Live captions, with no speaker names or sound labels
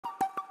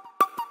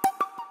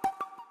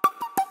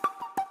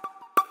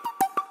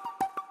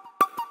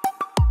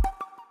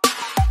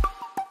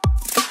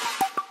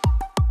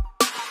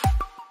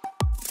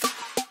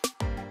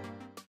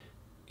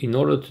In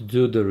order to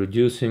do the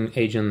Reducing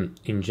Agent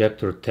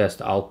Injector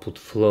test output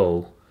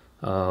flow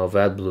of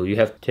AdBlue, you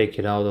have to take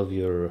it out of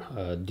your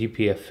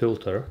DPF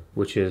filter,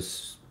 which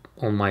is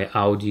on my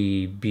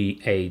Audi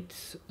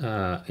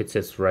B8. It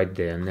says right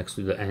there next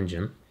to the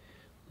engine,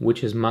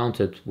 which is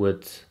mounted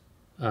with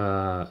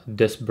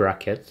this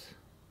bracket.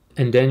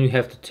 And then you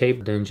have to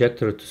tape the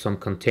injector to some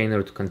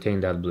container to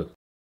contain that AdBlue.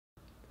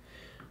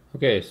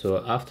 Okay,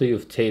 so after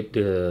you've taped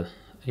the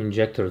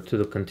injector to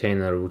the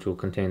container which will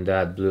contain the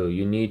AdBlue,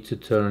 you need to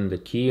turn the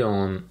key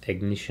on,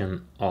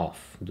 ignition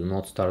off. Do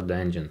not start the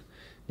engine.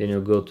 Then you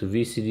go to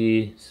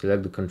VCD,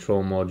 select the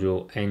control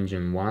module,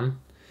 engine 1.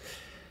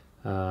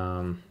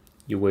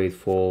 You wait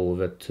for all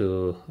of it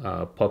to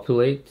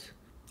populate.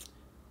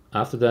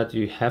 After that,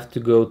 you have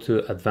to go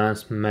to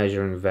advanced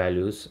measuring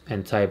values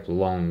and type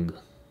long.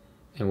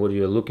 And what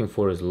you're looking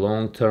for is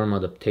long-term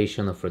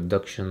adaptation of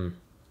reduction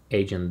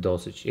agent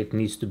dosage. It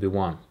needs to be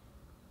 1.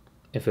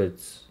 If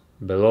it's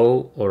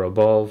below or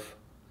above,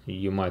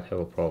 you might have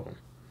a problem.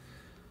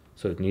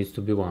 So it needs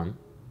to be 1.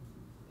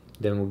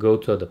 Then we'll go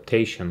to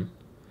adaptation.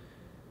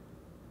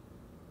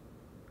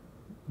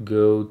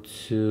 Go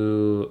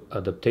to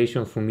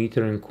adaptation for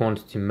metering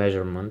quantity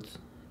measurement.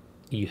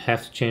 You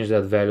have to change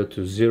that value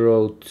to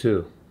 0,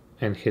 2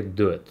 and hit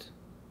do it.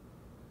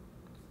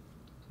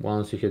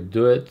 Once you hit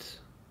do it,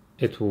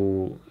 it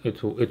will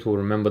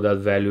remember that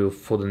value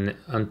for the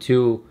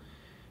until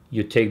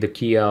you take the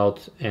key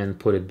out and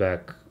put it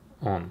back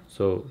on.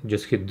 So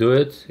just hit do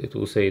it, it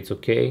will say it's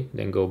okay,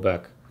 then go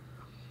back.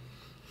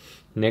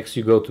 Next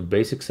you go to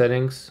basic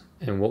settings,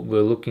 and what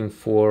we're looking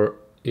for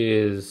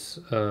is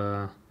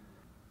the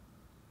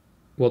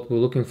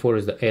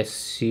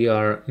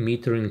SCR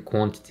metering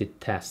quantity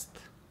test.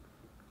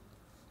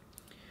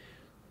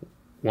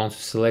 Once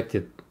you select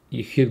it,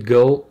 you hit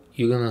go,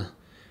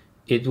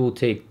 it will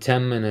take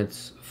 10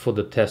 minutes for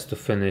the test to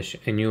finish,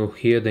 and you'll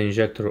hear the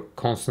injector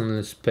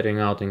constantly spitting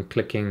out and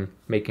clicking,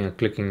 making a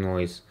clicking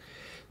noise.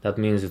 That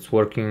means it's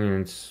working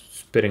and it's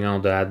spitting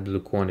out the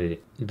AdBlue quantity.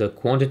 The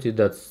quantity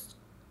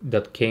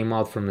that came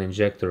out from the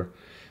injector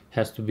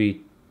has to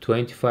be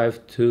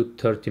 25 to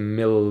 30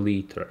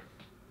 milliliter.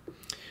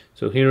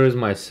 So here is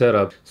my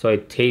setup. So I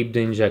taped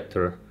the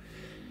injector,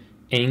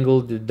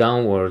 angled it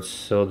downwards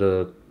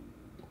so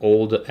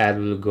all the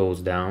AdBlue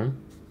goes down,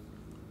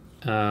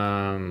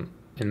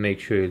 and make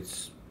sure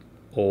it's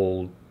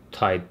all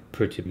tight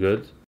pretty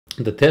good.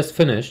 The test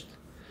finished,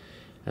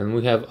 and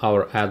we have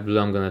our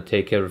AdBlue. I'm gonna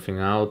take everything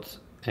out,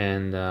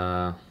 and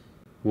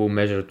we'll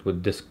measure it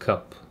with this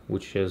cup,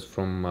 which is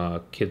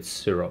from kids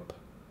syrup.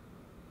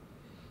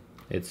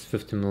 It's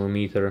 50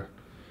 millimeter,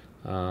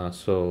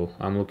 so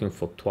I'm looking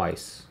for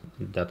twice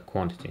that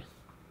quantity.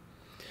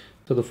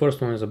 So the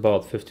first one is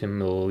about 50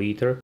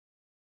 milliliter,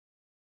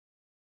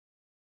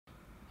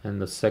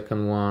 and the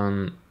second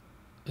one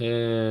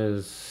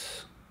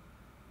is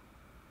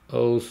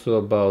also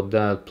about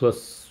that,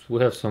 plus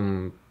we have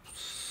some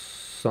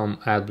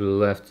AdBlue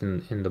left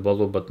in the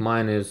bottle, but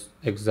mine is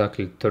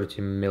exactly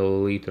 30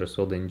 milliliters.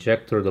 So the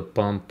injector, the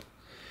pump,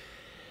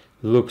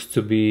 looks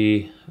to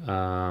be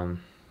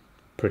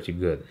pretty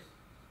good.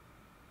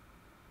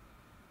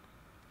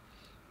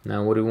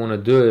 Now what you want to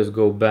do is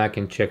go back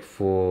and check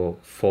for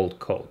fault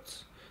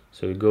codes.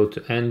 So you go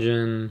to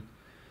engine,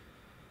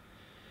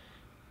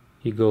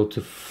 you go to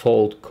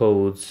fault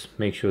codes,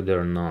 make sure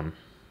there are none.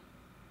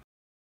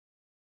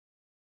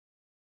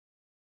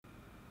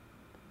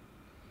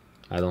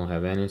 I don't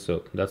have any,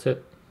 so that's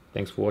it.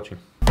 Thanks for watching.